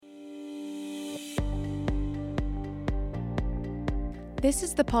This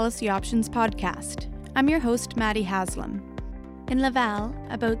is the Policy Options Podcast. I'm your host, Maddie Haslam. In Laval,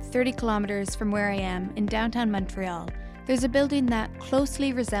 about 30 kilometers from where I am in downtown Montreal, there's a building that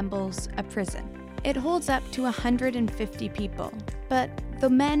closely resembles a prison. It holds up to 150 people, but the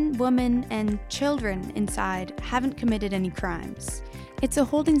men, women, and children inside haven't committed any crimes. It's a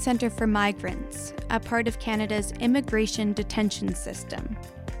holding centre for migrants, a part of Canada's immigration detention system.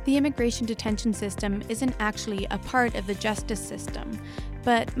 The immigration detention system isn't actually a part of the justice system,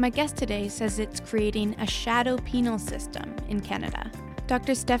 but my guest today says it's creating a shadow penal system in Canada.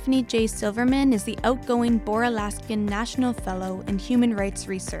 Dr. Stephanie J. Silverman is the outgoing Bor-Alaskan National Fellow in Human Rights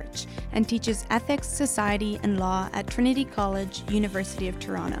Research and teaches ethics, society, and law at Trinity College, University of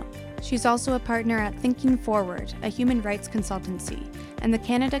Toronto. She's also a partner at Thinking Forward, a human rights consultancy, and the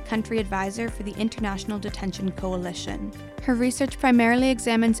Canada Country Advisor for the International Detention Coalition. Her research primarily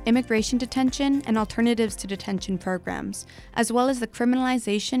examines immigration detention and alternatives to detention programs, as well as the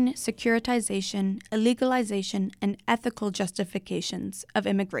criminalization, securitization, illegalization, and ethical justifications of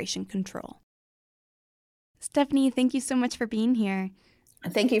immigration control. Stephanie, thank you so much for being here.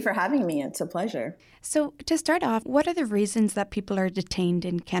 Thank you for having me. It's a pleasure. So, to start off, what are the reasons that people are detained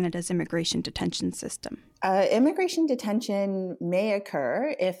in Canada's immigration detention system? Immigration detention may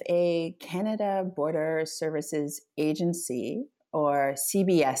occur if a Canada Border Services Agency or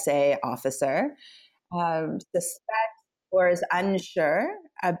CBSA officer suspects or is unsure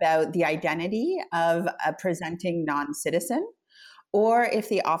about the identity of a presenting non-citizen, or if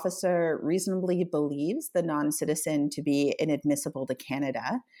the officer reasonably believes the non-citizen to be inadmissible to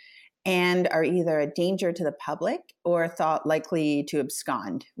Canada and are either a danger to the public or thought likely to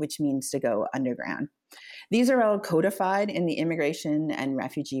abscond, which means to go underground. These are all codified in the Immigration and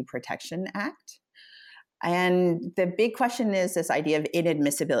Refugee Protection Act. And the big question is this idea of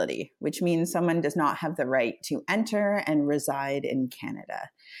inadmissibility, which means someone does not have the right to enter and reside in Canada.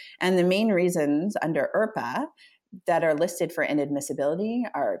 And the main reasons under IRPA that are listed for inadmissibility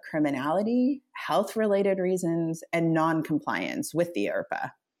are criminality, health-related reasons, and non-compliance with the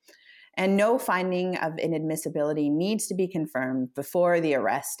IRPA. And no finding of inadmissibility needs to be confirmed before the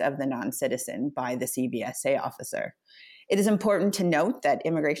arrest of the non-citizen by the CBSA officer. It is important to note that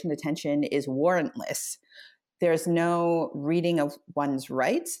immigration detention is warrantless. There's no reading of one's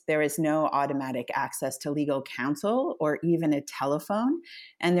rights. There is no automatic access to legal counsel or even a telephone.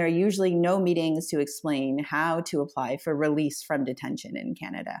 And there are usually no meetings to explain how to apply for release from detention in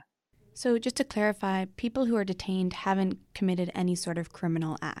Canada. So just to clarify, people who are detained haven't committed any sort of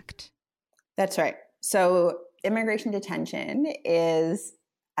criminal act. That's right. So immigration detention is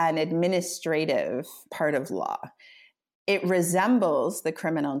an administrative part of law. It resembles the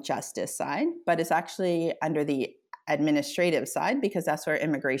criminal justice side, but it's actually under the administrative side because that's where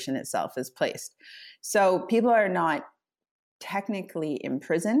immigration itself is placed. So people are not technically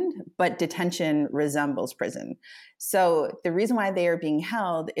imprisoned, but detention resembles prison. So the reason why they are being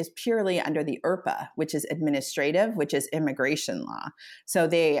held is purely under the IRPA, which is administrative, which is immigration law. So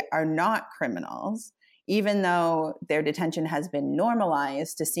they are not criminals, even though their detention has been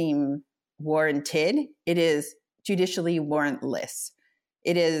normalized to seem warranted. It is judicially warrantless.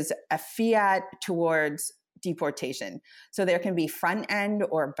 It is a fiat towards deportation. So there can be front end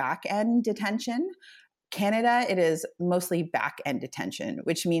or back end detention. Canada, it is mostly back end detention,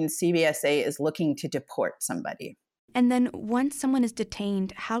 which means CBSA is looking to deport somebody. And then once someone is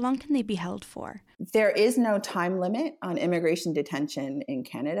detained, how long can they be held for? There is no time limit on immigration detention in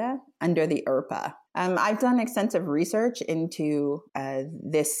Canada under the IRPA. I've done extensive research into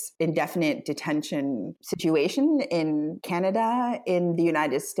this indefinite detention situation in Canada, in the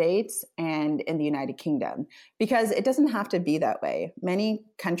United States, and in the United Kingdom, because it doesn't have to be that way. Many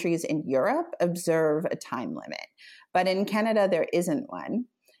countries in Europe observe a time limit, but in Canada, there isn't one.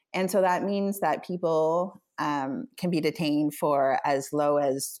 And so that means that people can be detained for as low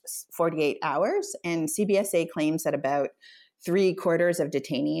as 48 hours. And CBSA claims that about 3/4 of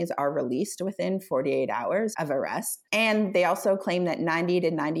detainees are released within 48 hours of arrest. And they also claim that 90 to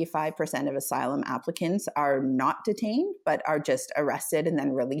 95% of asylum applicants are not detained, but are just arrested and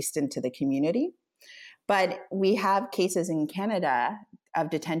then released into the community. But we have cases in Canada of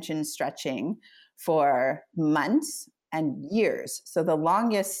detention stretching for months and years. So the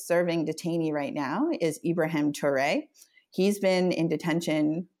longest serving detainee right now is Ibrahim Touré. He's been in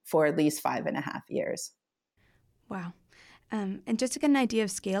detention for at least 5.5 years. Wow. And just to get an idea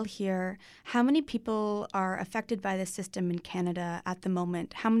of scale here, how many people are affected by the system in Canada at the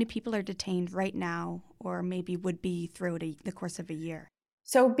moment? How many people are detained right now or maybe would be throughout the course of a year?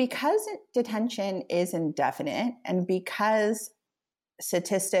 So because detention is indefinite and because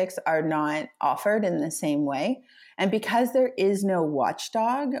statistics are not offered in the same way. And because there is no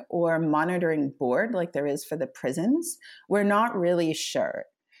watchdog or monitoring board like there is for the prisons, we're not really sure.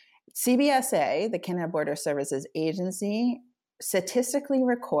 CBSA, the Canada Border Services Agency, statistically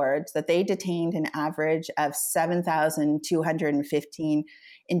records that they detained an average of 7,215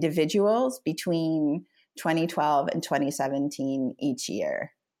 individuals between 2012 and 2017 each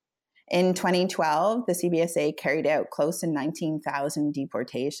year. In 2012, the CBSA carried out close to 19,000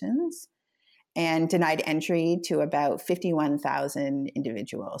 deportations and denied entry to about 51,000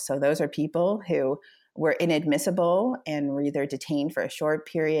 individuals. So those are people who were inadmissible and were either detained for a short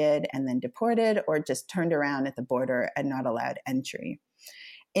period and then deported, or just turned around at the border and not allowed entry.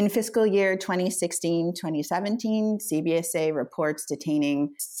 In fiscal year 2016-2017, CBSA reports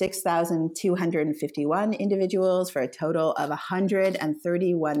detaining 6,251 individuals for a total of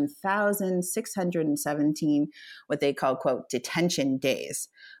 131,617 what they call, quote, detention days,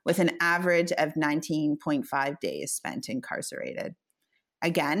 with an average of 19.5 days spent incarcerated.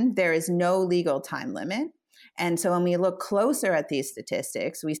 Again, there is no legal time limit. And so when we look closer at these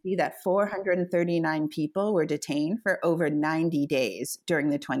statistics, we see that 439 people were detained for over 90 days during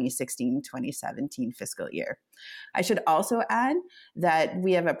the 2016-2017 fiscal year. I should also add that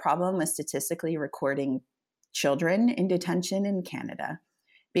we have a problem with statistically recording children in detention in Canada,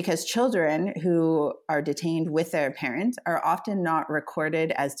 because children who are detained with their parents are often not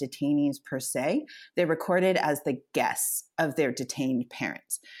recorded as detainees per se. They're recorded as the guests of their detained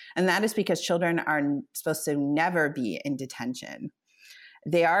parents. And that is because children are supposed to never be in detention.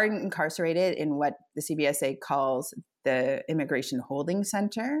 They are incarcerated in what the CBSA calls the Immigration Holding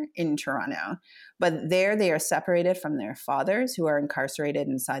Center in Toronto. But there they are separated from their fathers, who are incarcerated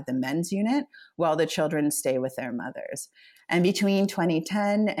inside the men's unit, while the children stay with their mothers. And between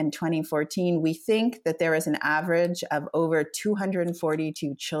 2010 and 2014, we think that there is an average of over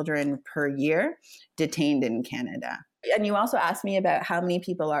 242 children per year detained in Canada. And you also asked me about how many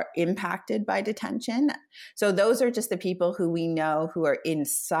people are impacted by detention. So those are just the people who we know who are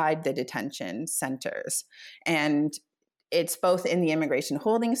inside the detention centers. And it's both in the immigration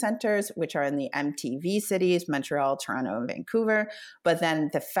holding centers, which are in the MTV cities, Montreal, Toronto, and Vancouver. But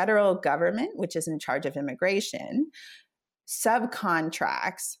then the federal government, which is in charge of immigration,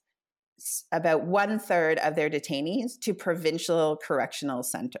 subcontracts about 1/3 of their detainees to provincial correctional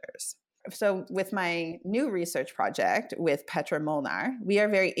centers. So with my new research project with Petra Molnar, we are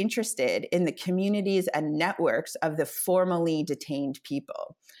very interested in the communities and networks of the formerly detained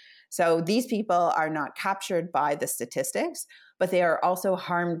people. So these people are not captured by the statistics, but they are also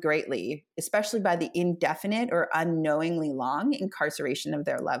harmed greatly, especially by the indefinite or unknowingly long incarceration of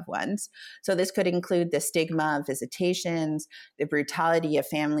their loved ones. So this could include the stigma of visitations, the brutality of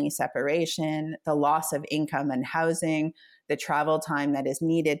family separation, the loss of income and housing, the travel time that is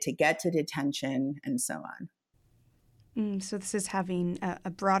needed to get to detention, and so on. So this is having a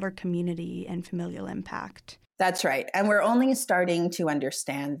broader community and familial impact. That's right. And we're only starting to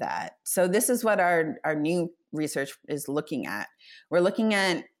understand that. So this is what our new research is looking at. We're looking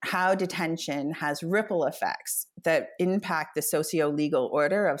at how detention has ripple effects that impact the socio-legal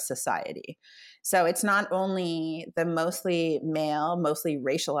order of society. So it's not only the mostly male, mostly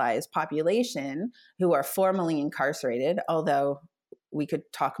racialized population who are formally incarcerated, although we could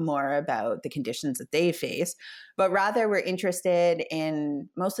talk more about the conditions that they face, but rather we're interested in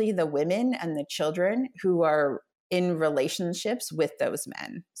mostly the women and the children who are in relationships with those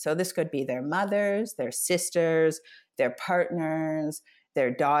men. So this could be their mothers, their sisters, their partners, their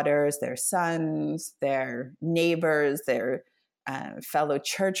daughters, their sons, their neighbors, their fellow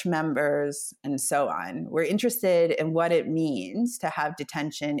church members, and so on. We're interested in what it means to have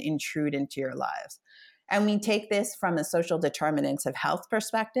detention intrude into your lives. And we take this from a social determinants of health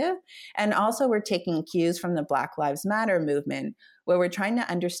perspective. And also we're taking cues from the Black Lives Matter movement, where we're trying to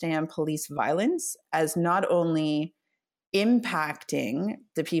understand police violence as not only impacting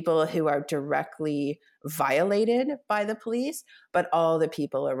the people who are directly violated by the police, but all the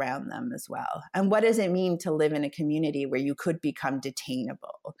people around them as well. And what does it mean to live in a community where you could become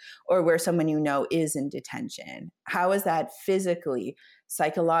detainable, or where someone you know is in detention? How is that physically,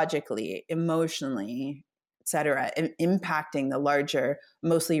 psychologically, emotionally, et cetera, impacting the larger,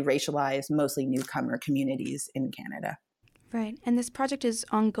 mostly racialized, mostly newcomer communities in Canada? Right. And this project is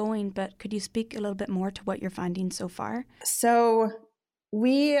ongoing, but could you speak a little bit more to what you're finding so far? So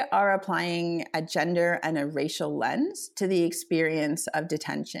we are applying a gender and a racial lens to the experience of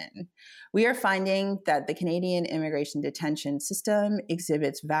detention. We are finding that the Canadian immigration detention system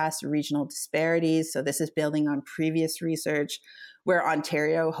exhibits vast regional disparities. So this is building on previous research. where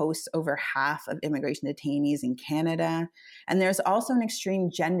Ontario hosts over half of immigration detainees in Canada. And there's also an extreme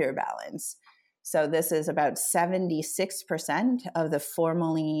gender balance. So this is about 76% of the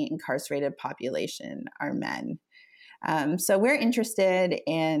formally incarcerated population are men. So we're interested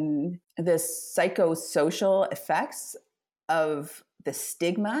in the psychosocial effects of the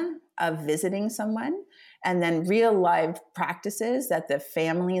stigma of visiting someone, and then real life practices that the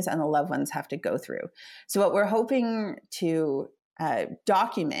families and the loved ones have to go through. So what we're hoping to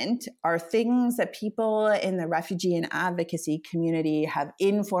document are things that people in the refugee and advocacy community have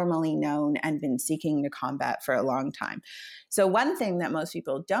informally known and been seeking to combat for a long time. So one thing that most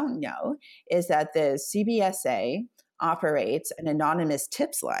people don't know is that the CBSA operates an anonymous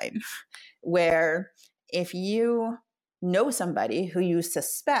tips line where if you know somebody who you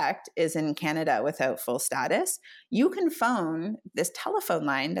suspect is in Canada without full status, you can phone this telephone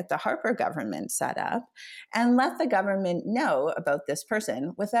line that the Harper government set up and let the government know about this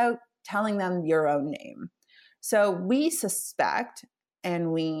person without telling them your own name. So we suspect,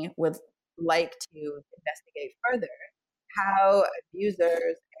 and we would like to investigate further, how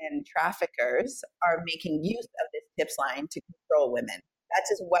abusers and traffickers are making use of this tips line to control women. That's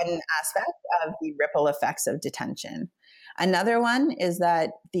just one aspect of the ripple effects of detention. Another one is that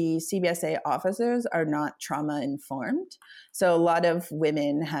the CBSA officers are not trauma informed. So a lot of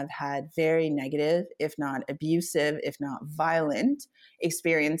women have had very negative, if not abusive, if not violent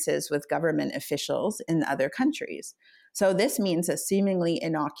experiences with government officials in other countries. So this means that seemingly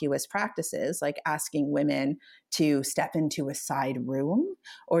innocuous practices like asking women to step into a side room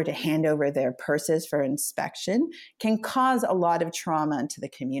or to hand over their purses for inspection can cause a lot of trauma to the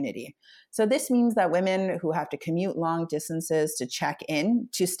community. So this means that women who have to commute long distances to check in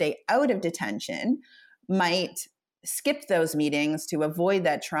to stay out of detention might skip those meetings to avoid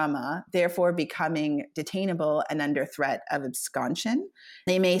that trauma, therefore becoming detainable and under threat of absconsion.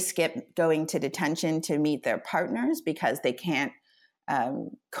 They may skip going to detention to meet their partners because they can't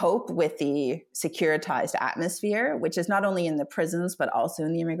cope with the securitized atmosphere, which is not only in the prisons, but also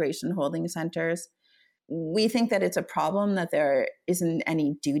in the immigration holding centers. We think that it's a problem that there isn't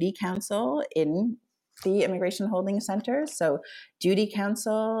any duty counsel in the immigration holding centers. So duty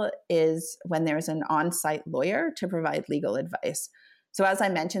counsel is when there's an on-site lawyer to provide legal advice. So as I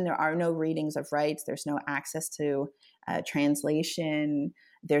mentioned, there are no readings of rights. There's no access to translation.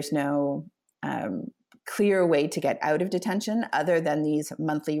 There's no clear way to get out of detention other than these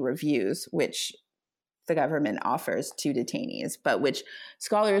monthly reviews, which the government offers to detainees, but which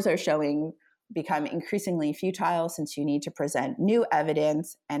scholars are showing become increasingly futile since you need to present new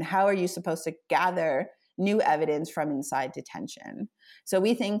evidence. And how are you supposed to gather new evidence from inside detention? So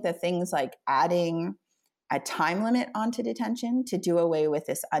we think that things like adding a time limit onto detention to do away with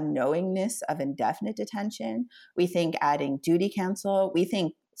this unknowingness of indefinite detention, we think adding duty counsel, we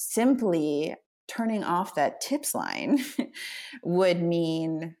think simply turning off that tips line would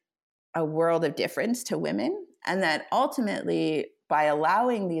mean a world of difference to women, and that ultimately, by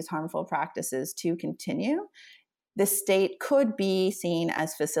allowing these harmful practices to continue, the state could be seen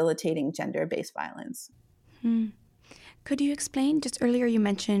as facilitating gender-based violence. Could you explain, just earlier you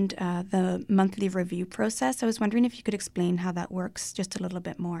mentioned the monthly review process. I was wondering if you could explain how that works just a little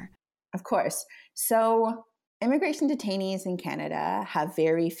bit more. Of course. So immigration detainees in Canada have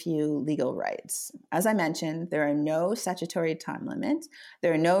very few legal rights. As I mentioned, there are no statutory time limits.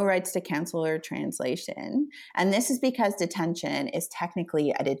 There are no rights to counsel or translation. And this is because detention is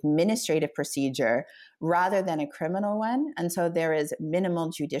technically an administrative procedure rather than a criminal one. And so there is minimal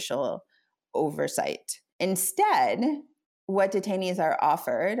judicial oversight. Instead, what detainees are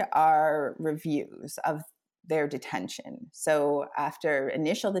offered are reviews of their detention. So after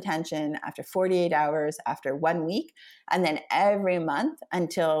initial detention, after 48 hours, after 1 week, and then every month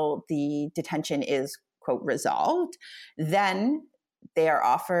until the detention is, quote, resolved, then they are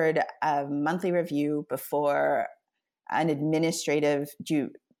offered a monthly review before an administrative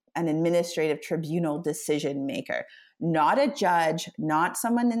tribunal decision maker, not a judge, not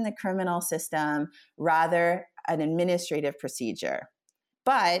someone in the criminal system, rather an administrative procedure.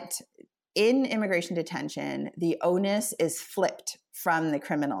 But in immigration detention, the onus is flipped from the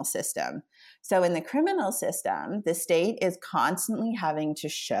criminal system. So in the criminal system, the state is constantly having to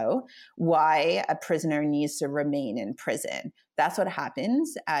show why a prisoner needs to remain in prison. That's what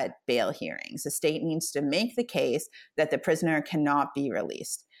happens at bail hearings. The state needs to make the case that the prisoner cannot be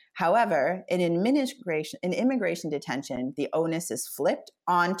released. However, in immigration detention, the onus is flipped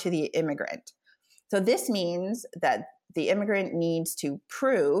onto the immigrant. So this means that the immigrant needs to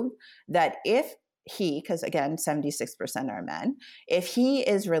prove that if he, because again, 76% are men, if he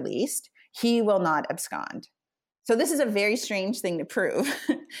is released, he will not abscond. So this is a very strange thing to prove.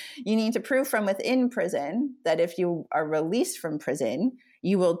 You need to prove from within prison that if you are released from prison,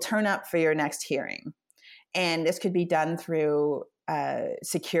 you will turn up for your next hearing. And this could be done through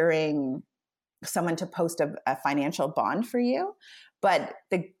securing someone to post a financial bond for you. But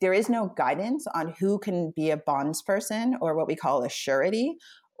there is no guidance on who can be a bondsperson, or what we call a surety,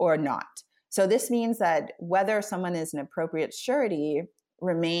 or not. So this means that whether someone is an appropriate surety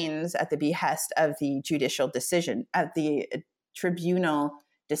remains at the behest of the judicial decision, of the tribunal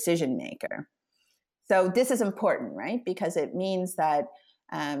decision maker. So this is important, right? Because it means that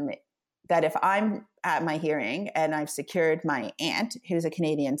that if I'm at my hearing and I've secured my aunt, who's a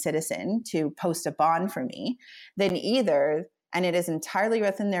Canadian citizen, to post a bond for me, then either, and it is entirely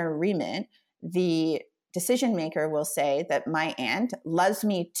within their remit, the decision maker will say that my aunt loves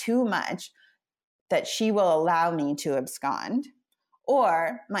me too much that she will allow me to abscond,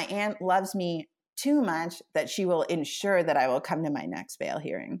 or my aunt loves me too much that she will ensure that I will come to my next bail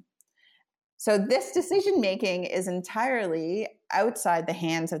hearing. So this decision making is entirely outside the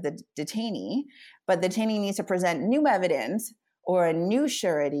hands of the detainee, but the detainee needs to present new evidence or a new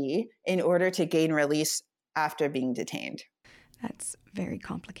surety in order to gain release after being detained. That's very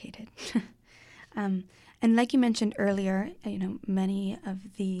complicated. And like you mentioned earlier, many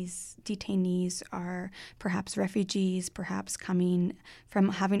of these detainees are perhaps refugees, perhaps coming from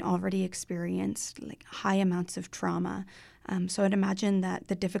having already experienced like high amounts of trauma. So I'd imagine that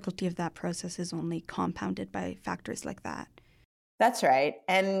the difficulty of that process is only compounded by factors like that. That's right.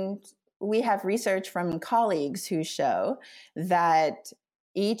 And we have research from colleagues who show that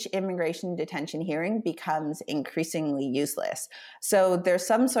each immigration detention hearing becomes increasingly useless. So there's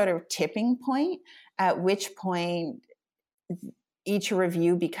some sort of tipping point at which point each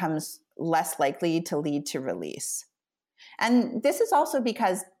review becomes less likely to lead to release. And this is also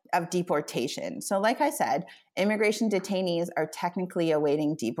because of deportation. So like I said, immigration detainees are technically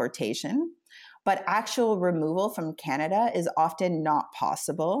awaiting deportation, but actual removal from Canada is often not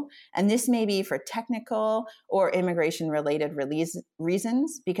possible. And this may be for technical or immigration-related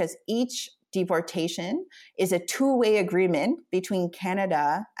reasons, because each deportation is a two-way agreement between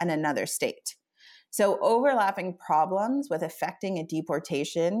Canada and another state. So overlapping problems with affecting a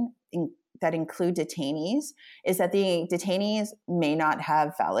deportation that include detainees is that the detainees may not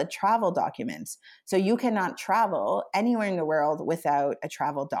have valid travel documents. So you cannot travel anywhere in the world without a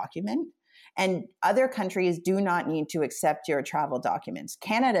travel document. And other countries do not need to accept your travel documents.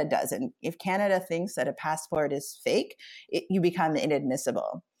 Canada doesn't. If Canada thinks that a passport is fake, you become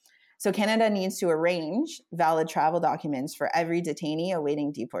inadmissible. So Canada needs to arrange valid travel documents for every detainee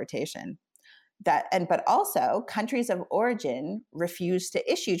awaiting deportation. But also, countries of origin refuse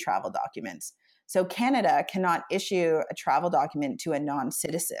to issue travel documents. So Canada cannot issue a travel document to a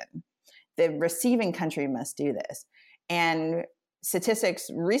non-citizen. The receiving country must do this. And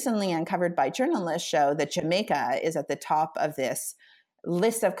statistics recently uncovered by journalists show that Jamaica is at the top of this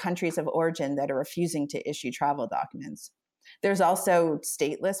list of countries of origin that are refusing to issue travel documents. There's also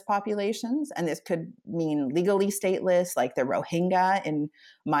stateless populations, and this could mean legally stateless, like the Rohingya in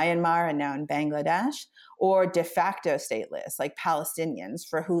Myanmar and now in Bangladesh, or de facto stateless, like Palestinians,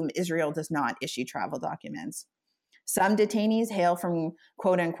 for whom Israel does not issue travel documents. Some detainees hail from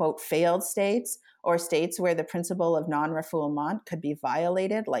quote-unquote failed states, or states where the principle of non-refoulement could be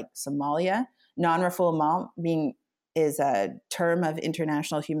violated, like Somalia. Non-refoulement is a term of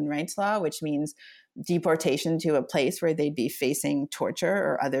international human rights law, which means deportation to a place where they'd be facing torture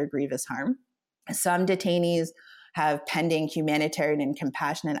or other grievous harm. Some detainees have pending humanitarian and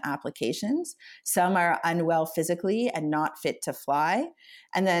compassionate applications. Some are unwell physically and not fit to fly.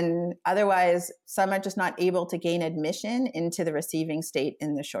 And then otherwise, some are just not able to gain admission into the receiving state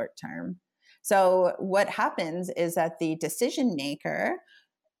in the short term. So what happens is that the decision maker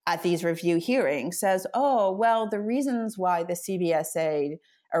at these review hearings says, oh, well, the reasons why the CBSA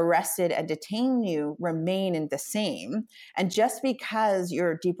arrested and detained you remain in the same. And just because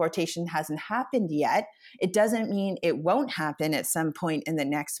your deportation hasn't happened yet, it doesn't mean it won't happen at some point in the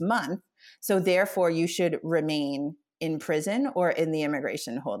next month. So therefore, you should remain in prison or in the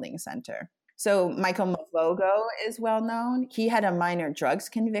immigration holding center. So Michael Mavogo is well known. He had a minor drugs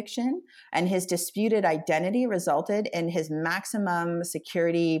conviction, and his disputed identity resulted in his maximum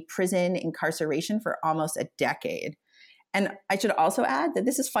security prison incarceration for almost a decade. And I should also add that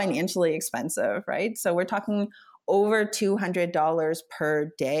this is financially expensive, right? So we're talking over $200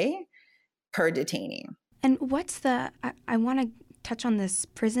 per day per detainee. And I want to touch on this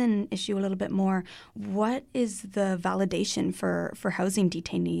prison issue a little bit more. What is the validation for housing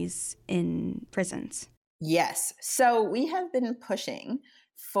detainees in prisons? Yes. So we have been pushing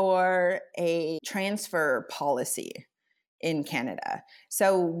for a transfer policy in Canada.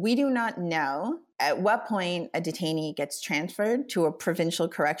 So we do not know at what point a detainee gets transferred to a provincial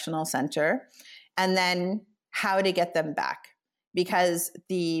correctional center and then how to get them back, because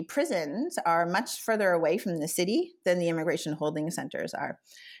the prisons are much further away from the city than the immigration holding centers are.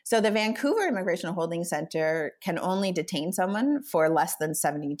 So the Vancouver Immigration Holding Center can only detain someone for less than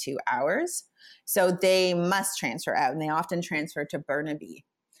 72 hours. So they must transfer out, and they often transfer to Burnaby.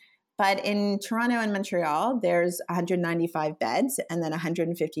 But in Toronto and Montreal, there's 195 beds and then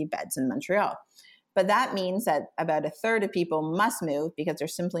 150 beds in Montreal. But that means that about a third of people must move because there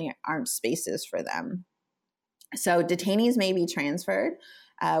simply aren't spaces for them. So detainees may be transferred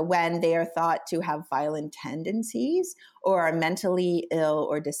when they are thought to have violent tendencies or are mentally ill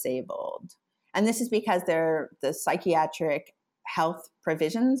or disabled. And this is because the psychiatric health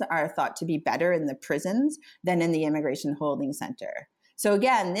provisions are thought to be better in the prisons than in the immigration holding center. So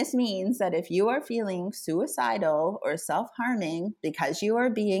again, this means that if you are feeling suicidal or self-harming because you are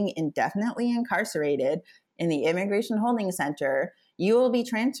being indefinitely incarcerated in the immigration holding center, you will be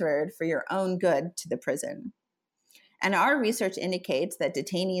transferred for your own good to the prison. And our research indicates that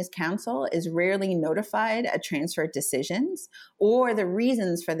detainees' counsel is rarely notified of transfer decisions or the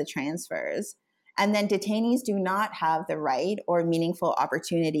reasons for the transfers. And then detainees do not have the right or meaningful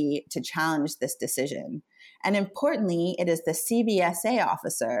opportunity to challenge this decision. And importantly, it is the CBSA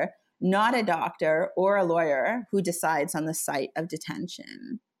officer, not a doctor or a lawyer, who decides on the site of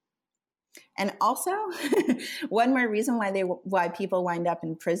detention. And also, one more reason why people wind up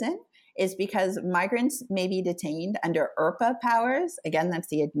in prison is because migrants may be detained under IRPA powers. Again, that's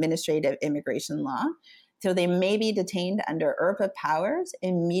the administrative immigration law. So they may be detained under IRPA powers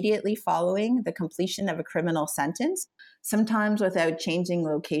immediately following the completion of a criminal sentence, sometimes without changing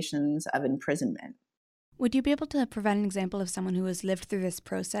locations of imprisonment. Would you be able to provide an example of someone who has lived through this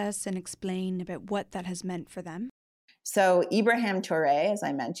process and explain about what that has meant for them? So Ibrahim Touré, as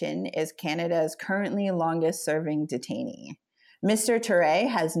I mentioned, is Canada's currently longest serving detainee. Mr. Touré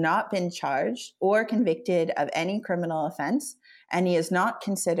has not been charged or convicted of any criminal offense, and he is not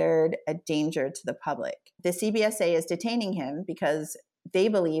considered a danger to the public. The CBSA is detaining him because they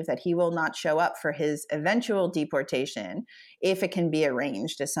believe that he will not show up for his eventual deportation if it can be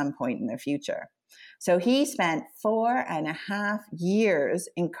arranged at some point in the future. So he spent 4.5 years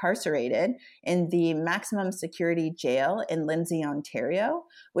incarcerated in the maximum security jail in Lindsay, Ontario,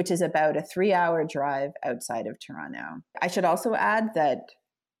 which is about a 3-hour drive outside of Toronto. I should also add that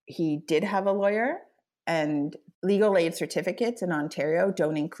he did have a lawyer, and legal aid certificates in Ontario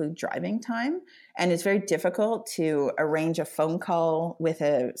don't include driving time. And it's very difficult to arrange a phone call with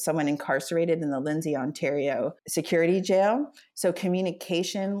someone incarcerated in the Lindsay, Ontario security jail. So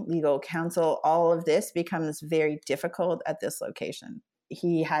communication, legal counsel, all of this becomes very difficult at this location.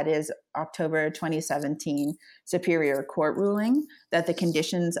 He had his October 2017 Superior Court ruling that the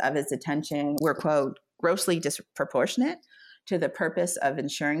conditions of his detention were, quote, grossly disproportionate to the purpose of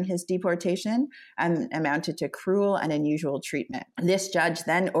ensuring his deportation and amounted to cruel and unusual treatment. This judge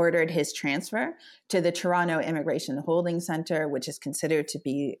then ordered his transfer to the Toronto Immigration Holding Center, which is considered to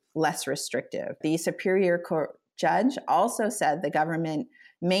be less restrictive. The Superior Court judge also said the government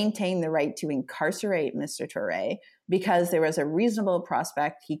maintained the right to incarcerate Mr. Touré because there was a reasonable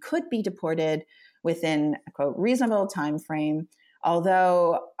prospect he could be deported within a, quote, reasonable time frame.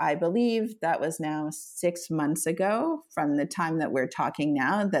 Although I believe that was now 6 months ago from the time that we're talking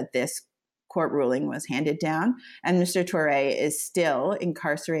now that this court ruling was handed down, and Mr. Touré is still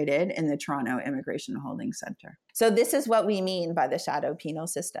incarcerated in the Toronto Immigration Holding Center. So this is what we mean by the shadow penal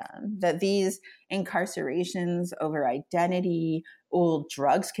system, that these incarcerations over identity, old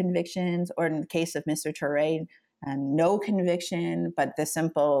drugs convictions, or in the case of Mr. Touré, no conviction, but the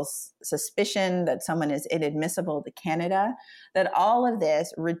simple suspicion that someone is inadmissible to Canada, that all of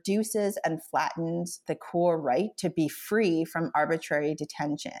this reduces and flattens the core right to be free from arbitrary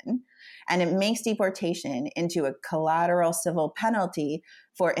detention. And it makes deportation into a collateral civil penalty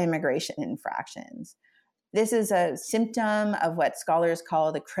for immigration infractions. This is a symptom of what scholars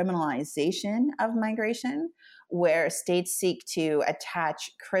call the criminalization of migration, where states seek to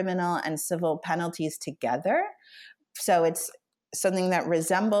attach criminal and civil penalties together. So it's something that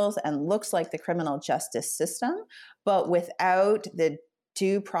resembles and looks like the criminal justice system, but without the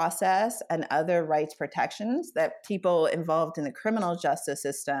due process and other rights protections that people involved in the criminal justice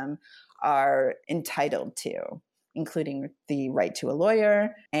system are entitled to, including the right to a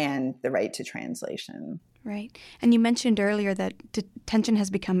lawyer and the right to translation. Right. And you mentioned earlier that detention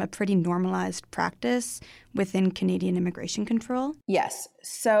has become a pretty normalized practice within Canadian immigration control. Yes.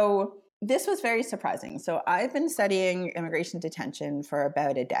 So this was very surprising. So I've been studying immigration detention for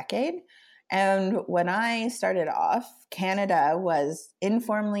about a decade. And when I started off, Canada was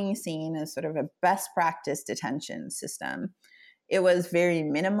informally seen as sort of a best practice detention system. It was very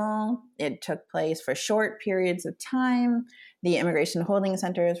minimal. It took place for short periods of time. The immigration holding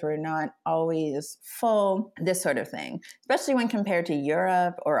centers were not always full, this sort of thing, especially when compared to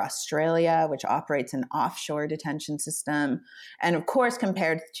Europe or Australia, which operates an offshore detention system. And of course,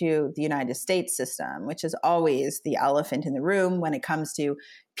 compared to the United States system, which is always the elephant in the room when it comes to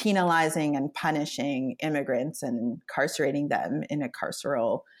penalizing and punishing immigrants and incarcerating them in a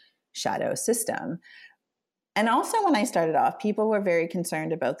carceral shadow system. And also, when I started off, people were very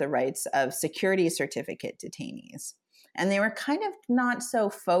concerned about the rights of security certificate detainees. And they were kind of not so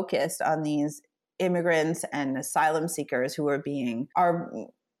focused on these immigrants and asylum seekers who were being,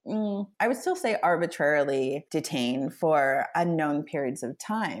 I would still say, arbitrarily detained for unknown periods of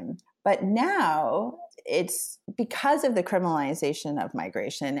time. But now it's because of the criminalization of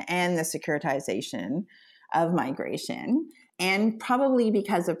migration and the securitization of migration, and probably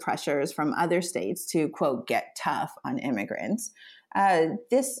because of pressures from other states to, quote, get tough on immigrants,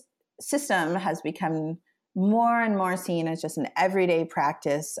 this system has become more and more seen as just an everyday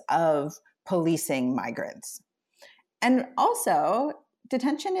practice of policing migrants. And also,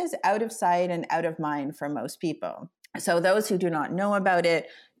 detention is out of sight and out of mind for most people. So those who do not know about it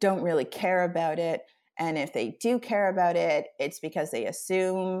don't really care about it. And if they do care about it, it's because they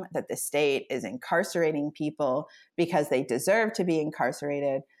assume that the state is incarcerating people because they deserve to be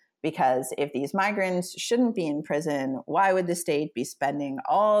incarcerated. Because if these migrants shouldn't be in prison, why would the state be spending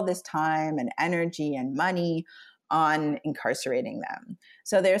all this time and energy and money on incarcerating them?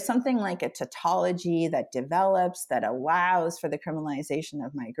 So there's something like a tautology that develops that allows for the criminalization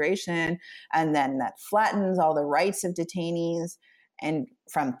of migration, and then that flattens all the rights of detainees and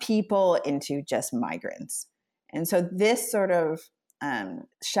from people into just migrants. And so this sort of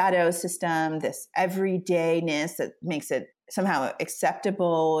shadow system, this everydayness that makes it somehow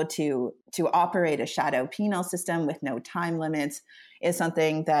acceptable to operate a shadow penal system with no time limits, is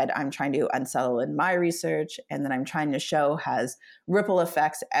something that I'm trying to unsettle in my research, and that I'm trying to show has ripple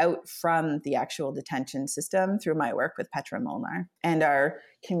effects out from the actual detention system through my work with Petra Molnar and our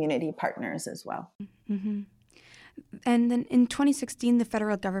community partners as well. Mm-hmm. And then in 2016, the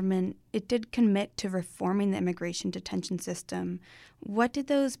federal government, it did commit to reforming the immigration detention system. What did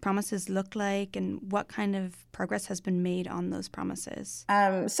those promises look like, and what kind of progress has been made on those promises?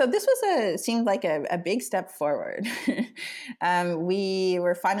 So this seemed like a big step forward. We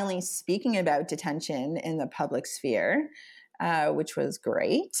were finally speaking about detention in the public sphere, which was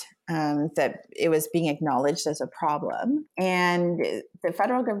great, that it was being acknowledged as a problem. And the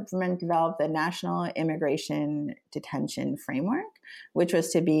federal government developed the National Immigration Detention Framework, which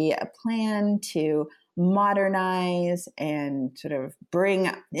was to be a plan to modernize and sort of bring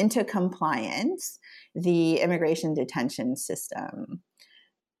into compliance the immigration detention system.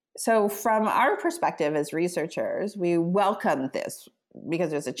 So from our perspective as researchers, we welcomed this because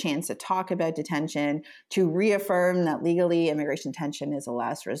there's a chance to talk about detention, to reaffirm that legally immigration detention is a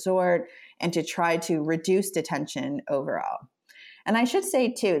last resort, and to try to reduce detention overall. And I should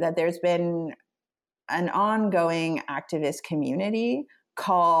say, too, that there's been an ongoing activist community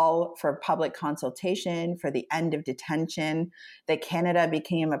call for public consultation for the end of detention, that Canada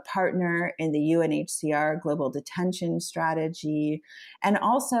became a partner in the UNHCR Global Detention Strategy, and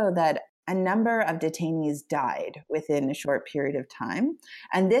also that a number of detainees died within a short period of time.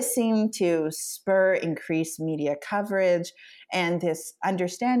 And this seemed to spur increased media coverage and this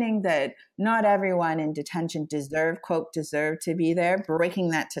understanding that not everyone in detention quote, deserve to be there, breaking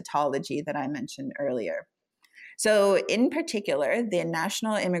that tautology that I mentioned earlier. So in particular, the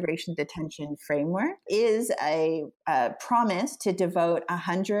National Immigration Detention Framework is a promise to devote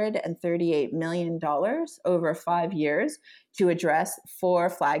 $138 million over 5 years to address 4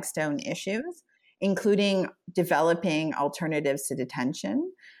 flagstone issues, including developing alternatives to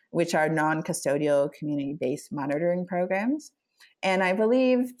detention, which are non-custodial community-based monitoring programs. And I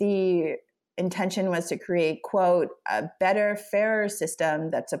believe the intention was to create, quote, a better, fairer system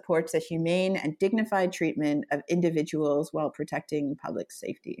that supports the humane and dignified treatment of individuals while protecting public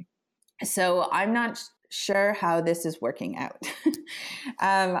safety. So I'm not sure how this is working out.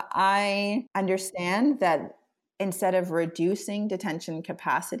 I understand that instead of reducing detention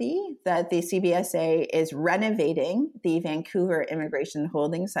capacity, that the CBSA is renovating the Vancouver Immigration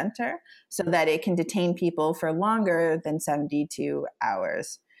Holding Center so that it can detain people for longer than 72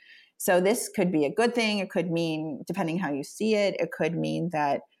 hours. So this could be a good thing. It could mean, depending how you see it, it could mean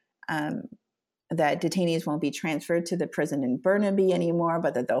that that detainees won't be transferred to the prison in Burnaby anymore,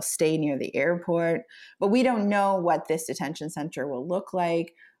 but that they'll stay near the airport. But we don't know what this detention center will look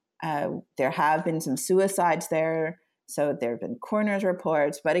like. There have been some suicides there. So there have been coroner's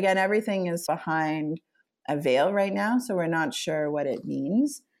reports. But again, everything is behind a veil right now. So we're not sure what it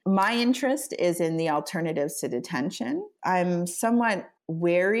means. My interest is in the alternatives to detention. I'm somewhat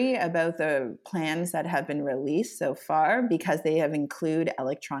wary about the plans that have been released so far because they have include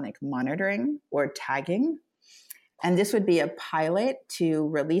electronic monitoring or tagging. And this would be a pilot to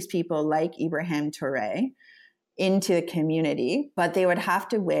release people like Ibrahim Touré into the community, but they would have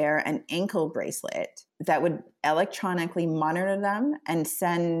to wear an ankle bracelet that would electronically monitor them and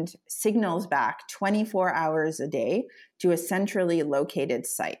send signals back 24 hours a day to a centrally located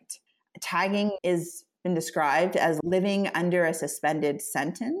site. Tagging is been described as living under a suspended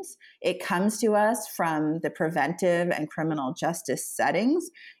sentence. It comes to us from the preventive and criminal justice settings,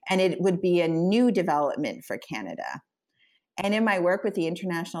 and it would be a new development for Canada. And in my work with the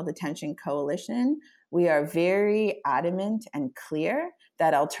International Detention Coalition, we are very adamant and clear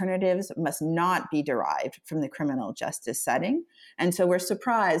that alternatives must not be derived from the criminal justice setting. And so we're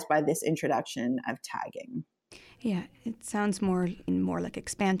surprised by this introduction of tagging. Yeah, it sounds more like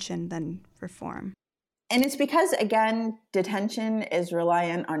expansion than reform. And it's because, again, detention is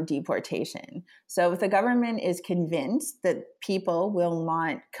reliant on deportation. So if the government is convinced that people will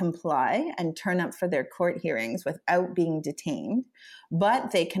not comply and turn up for their court hearings without being detained,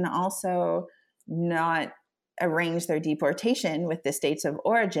 but they can also not arrange their deportation with the states of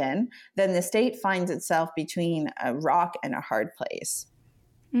origin, then the state finds itself between a rock and a hard place.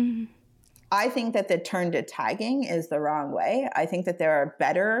 Mm-hmm. I think that the turn to tagging is the wrong way. I think that there are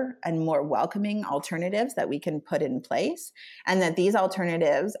better and more welcoming alternatives that we can put in place, and that these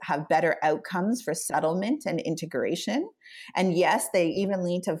alternatives have better outcomes for settlement and integration. And yes, they even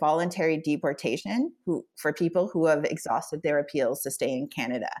lead to voluntary deportation for people who have exhausted their appeals to stay in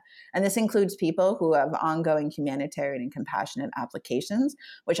Canada. And this includes people who have ongoing humanitarian and compassionate applications,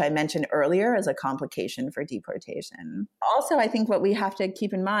 which I mentioned earlier as a complication for deportation. Also, I think what we have to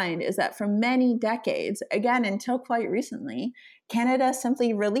keep in mind is that for many decades, again, until quite recently, Canada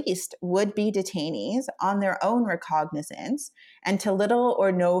simply released would-be detainees on their own recognizance and to little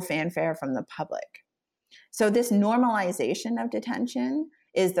or no fanfare from the public. So this normalization of detention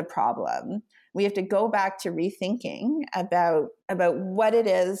is the problem. We have to go back to rethinking about what it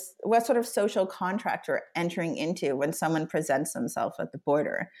is, what sort of social contract we're entering into when someone presents themselves at the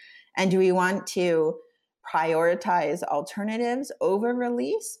border. And do we want to prioritize alternatives over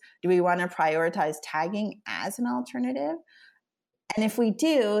release? Do we want to prioritize tagging as an alternative? And if we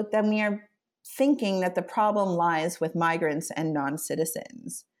do, then we are thinking that the problem lies with migrants and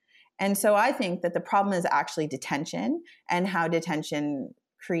non-citizens. And so I think that the problem is actually detention and how detention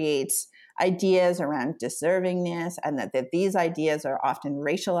creates ideas around deservingness, and that these ideas are often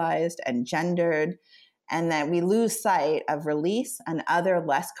racialized and gendered, and that we lose sight of release and other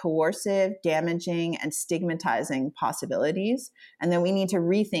less coercive, damaging, and stigmatizing possibilities. And then we need to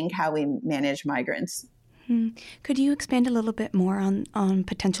rethink how we manage migrants. Could you expand a little bit more on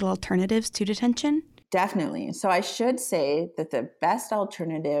potential alternatives to detention? Definitely. So I should say that the best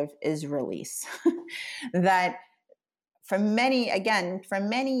alternative is release. That for many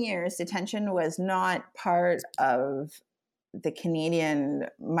years, detention was not part of the Canadian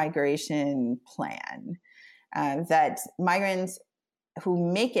migration plan. That migrants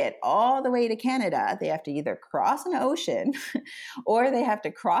who make it all the way to Canada, they have to either cross an ocean or they have to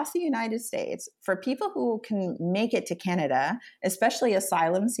cross the United States. For people who can make it to Canada, especially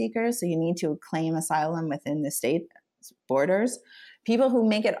asylum seekers, so you need to claim asylum within the state borders, people who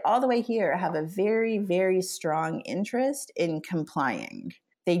make it all the way here have a very, very strong interest in complying.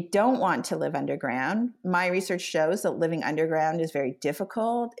 They don't want to live underground. My research shows that living underground is very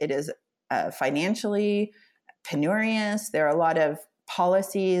difficult. It is financially penurious. There are a lot of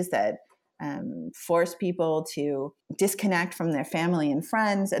policies that force people to disconnect from their family and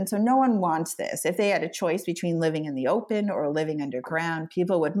friends. And so no one wants this. If they had a choice between living in the open or living underground,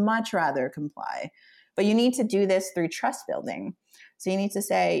 people would much rather comply. But you need to do this through trust building. So you need to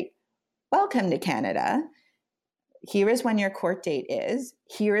say, welcome to Canada. Here is when your court date is.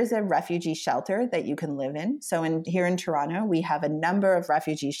 Here is a refugee shelter that you can live in. So here in Toronto, we have a number of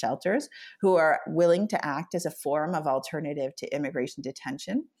refugee shelters who are willing to act as a form of alternative to immigration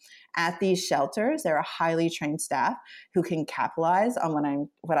detention. At these shelters, there are highly trained staff who can capitalize on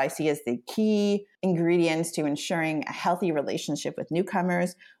what I see as the key ingredients to ensuring a healthy relationship with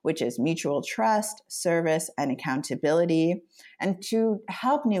newcomers, which is mutual trust, service, and accountability, and to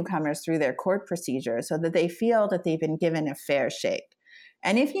help newcomers through their court procedure so that they feel that they've been given a fair shake.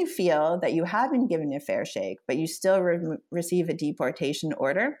 And if you feel that you have been given a fair shake, but you still receive a deportation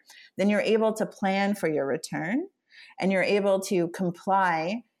order, then you're able to plan for your return and you're able to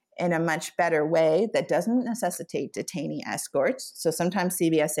comply in a much better way that doesn't necessitate detainee escorts. So sometimes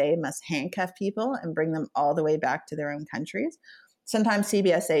CBSA must handcuff people and bring them all the way back to their own countries. Sometimes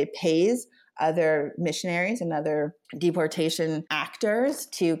CBSA pays other missionaries and other deportation actors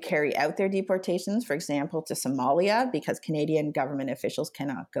to carry out their deportations, for example, to Somalia, because Canadian government officials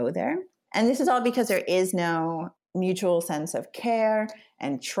cannot go there. And this is all because there is no mutual sense of care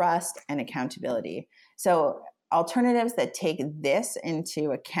and trust and accountability. So alternatives that take this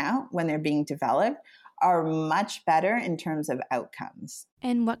into account when they're being developed are much better in terms of outcomes.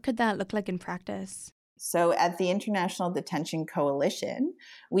 And what could that look like in practice? So at the International Detention Coalition,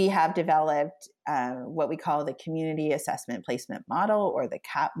 we have developed what we call the Community Assessment Placement Model, or the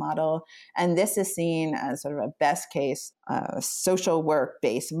CAP model. And this is seen as sort of a best case social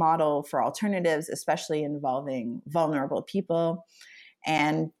work-based model for alternatives, especially involving vulnerable people.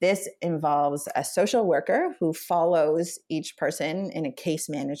 And this involves a social worker who follows each person in a case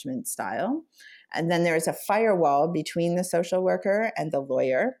management style. And then there's a firewall between the social worker and the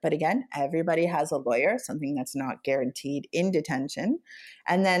lawyer. But again, everybody has a lawyer, something that's not guaranteed in detention.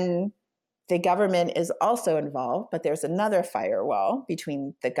 And then the government is also involved, but there's another firewall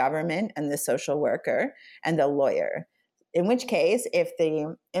between the government and the social worker and the lawyer. In which case, if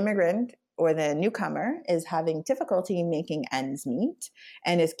the immigrant or the newcomer is having difficulty making ends meet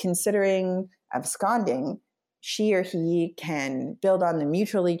and is considering absconding, she or he can build on the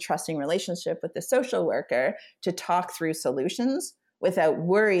mutually trusting relationship with the social worker to talk through solutions without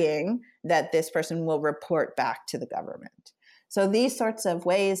worrying that this person will report back to the government. So these sorts of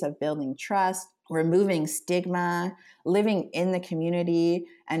ways of building trust, removing stigma, living in the community,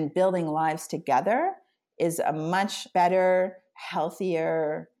 and building lives together is a much better,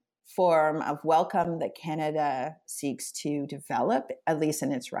 healthier form of welcome that Canada seeks to develop, at least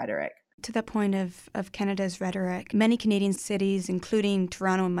in its rhetoric. To the point of Canada's rhetoric, many Canadian cities, including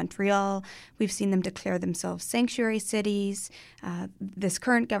Toronto and Montreal, we've seen them declare themselves sanctuary cities. This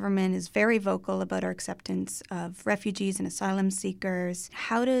current government is very vocal about our acceptance of refugees and asylum seekers.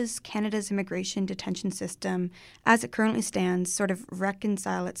 How does Canada's immigration detention system, as it currently stands, sort of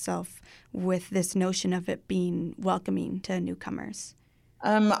reconcile itself with this notion of it being welcoming to newcomers?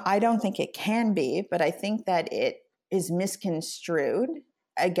 I don't think it can be, but I think that it is misconstrued,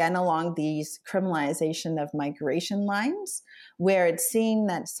 again, along these criminalization of migration lines, where it's seen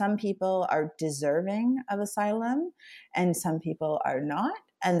that some people are deserving of asylum and some people are not.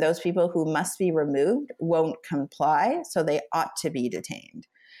 And those people who must be removed won't comply, so they ought to be detained.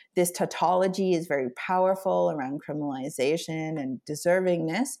 This tautology is very powerful around criminalization and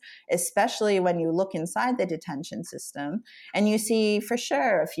deservingness, especially when you look inside the detention system and you see for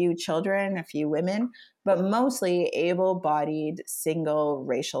sure a few children, a few women, but mostly able-bodied, single,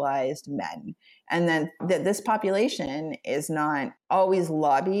 racialized men. And then this population is not always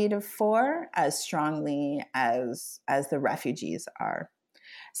lobbied for as strongly as the refugees are.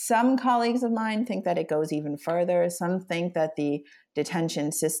 Some colleagues of mine think that it goes even further. Some think that the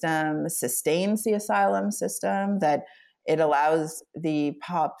detention system sustains the asylum system, that it allows the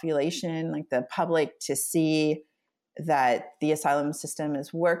population, like the public, to see that the asylum system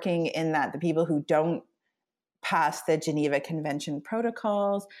is working, in that the people who don't pass the Geneva Convention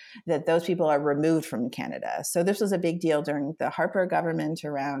protocols, that those people are removed from Canada. So this was a big deal during the Harper government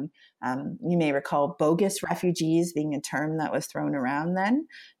around, you may recall, bogus refugees being a term that was thrown around then.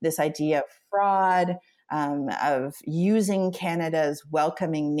 This idea of fraud, of using Canada's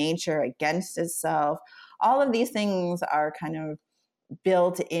welcoming nature against itself. All of these things are kind of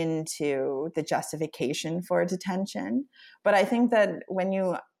built into the justification for detention. But I think that when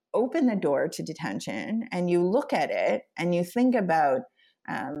you open the door to detention and you look at it and you think about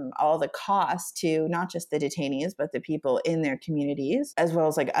all the costs to not just the detainees, but the people in their communities, as well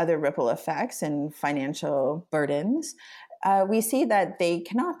as like other ripple effects and financial burdens, we see that they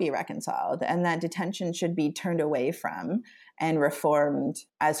cannot be reconciled, and that detention should be turned away from and reformed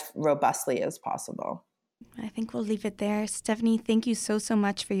as robustly as possible. I think we'll leave it there. Stephanie, thank you so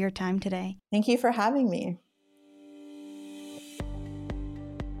much for your time today. Thank you for having me.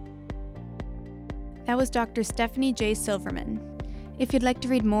 That was Dr. Stephanie J. Silverman. If you'd like to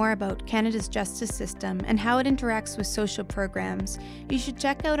read more about Canada's justice system and how it interacts with social programs, you should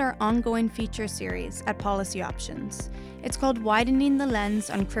check out our ongoing feature series at Policy Options. It's called Widening the Lens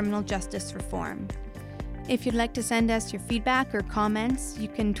on Criminal Justice Reform. If you'd like to send us your feedback or comments, you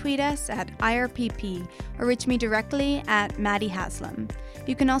can tweet us at IRPP or reach me directly at Maddie Haslam.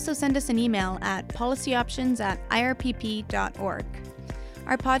 You can also send us an email at policyoptions@irpp.org.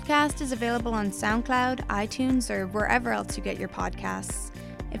 Our podcast is available on SoundCloud, iTunes, or wherever else you get your podcasts.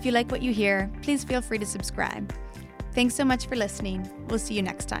 If you like what you hear, please feel free to subscribe. Thanks so much for listening. We'll see you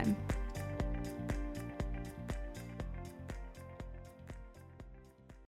next time.